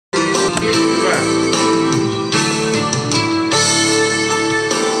So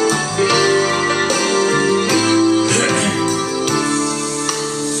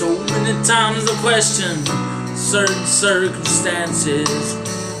many times I questioned certain circumstances,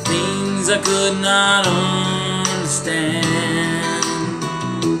 things I could not understand.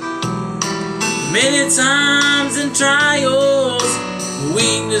 Many times in trials,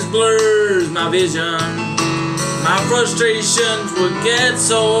 weakness blurs my vision. My frustrations would get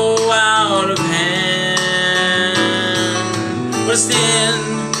so out of hand. But then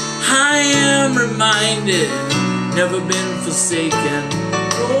I am reminded, never been forsaken.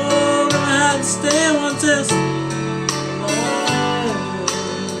 Oh, I had to stay one test.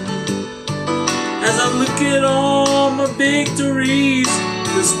 As I look at all my victories,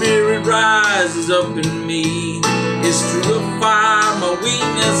 the spirit rises up in me. It's through the fire my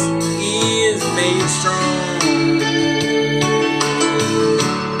weakness is made strong.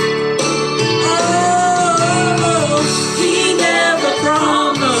 Oh, he never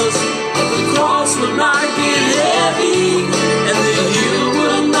promised that the cross would not get heavy and the hill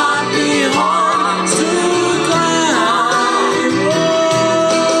would not be hard to climb.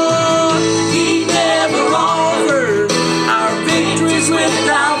 Oh, he never offered our victories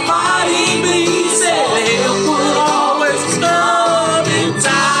without fighting, but he said help would always come in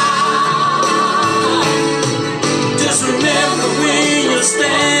time. Just remember when you're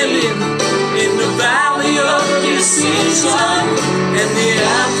standing in the valley of decision and the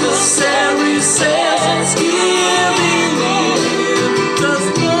adversary says giving in, just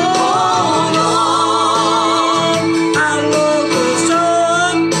hold on. Our Lord will show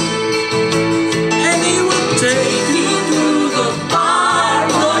up and he will take you through the fire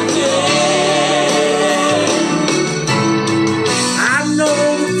again. I know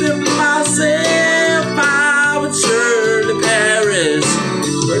within myself I would surely perish,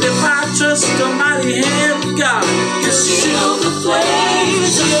 but if I trust the mighty hand of God, He'll shield the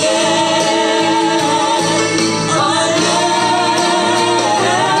flames again.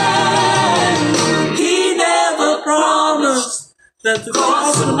 He never promised that the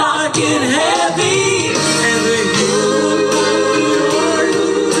cross would not get heavy and the hill would be hard to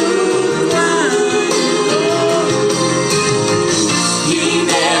climb. He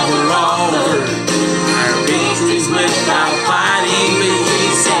never offered our victories without fighting, but he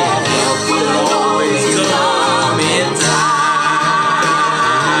said help would always come in time.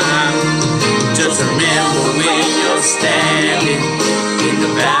 Just remember when you're standing in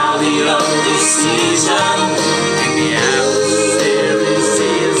the valley of decision and the adversary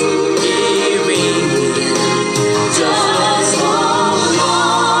says giving in, just hold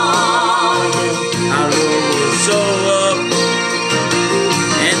on. Our Lord will show up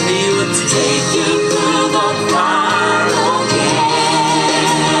and he will take you through the fire again.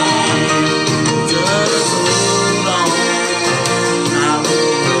 Just hold on. Our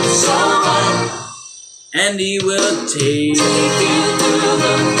Lord will show up and he will take you through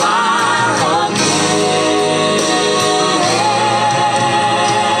the fire again.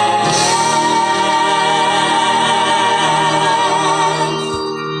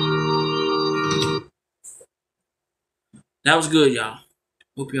 That was good, y'all.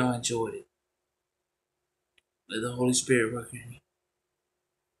 Hope y'all enjoyed it. Let the Holy Spirit work in you.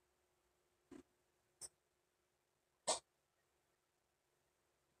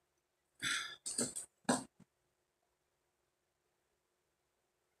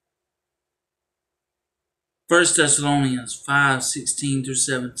 First Thessalonians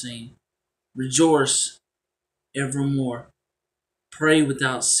 5:16-17. Rejoice evermore. Pray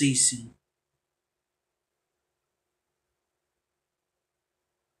without ceasing.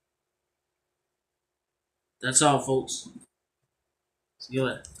 That's all, folks. See you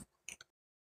later.